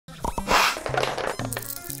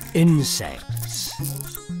Insects.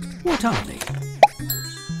 What are they?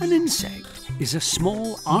 An insect is a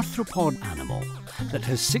small arthropod animal that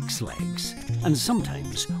has 6 legs and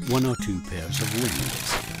sometimes 1 or 2 pairs of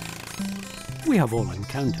wings. We have all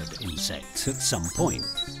encountered insects at some point.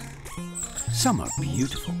 Some are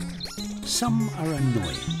beautiful, some are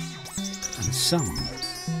annoying, and some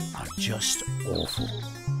are just awful.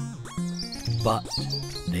 But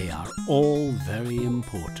they are all very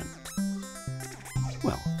important.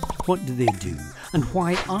 Well, what do they do and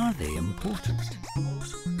why are they important?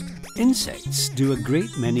 Insects do a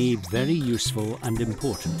great many very useful and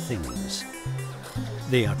important things.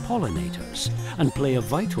 They are pollinators and play a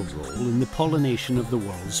vital role in the pollination of the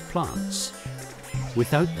world's plants.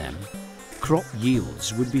 Without them, crop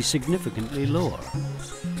yields would be significantly lower.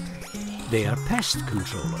 They are pest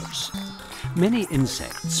controllers. Many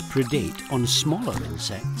insects predate on smaller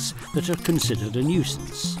insects that are considered a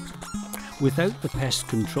nuisance. Without the pest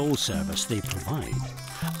control service they provide,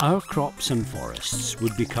 our crops and forests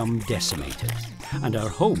would become decimated, and our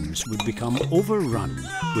homes would become overrun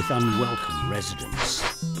with unwelcome residents.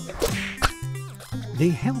 They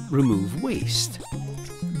help remove waste.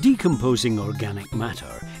 Decomposing organic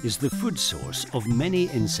matter is the food source of many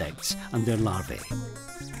insects and their larvae.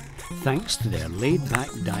 Thanks to their laid-back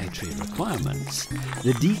dietary requirements,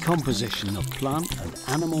 the decomposition of plant and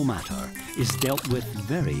animal matter is dealt with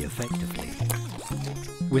very effectively.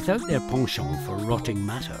 Without their penchant for rotting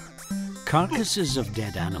matter, carcasses of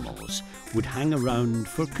dead animals would hang around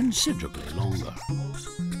for considerably longer.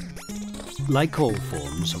 Like all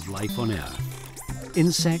forms of life on Earth,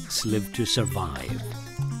 insects live to survive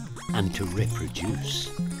and to reproduce.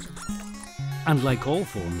 And like all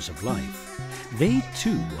forms of life, they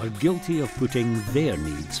too are guilty of putting their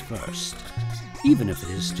needs first, even if it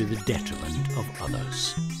is to the detriment of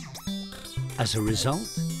others. As a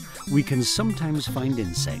result, we can sometimes find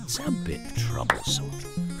insects a bit troublesome.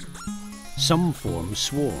 Some form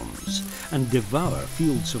swarms and devour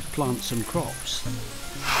fields of plants and crops,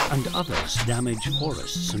 and others damage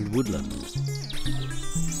forests and woodland.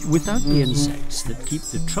 Without the insects that keep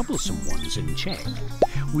the troublesome ones in check,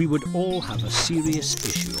 we would all have a serious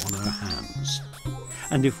issue on our hands.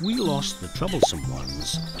 And if we lost the troublesome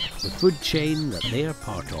ones, the food chain that they are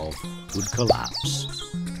part of would collapse.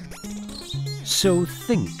 So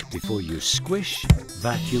think before you squish,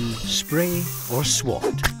 vacuum, spray or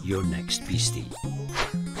swat your next beastie.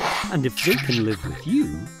 And if they can live with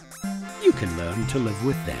you, you can learn to live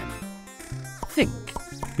with them. Think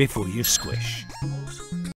before you squish.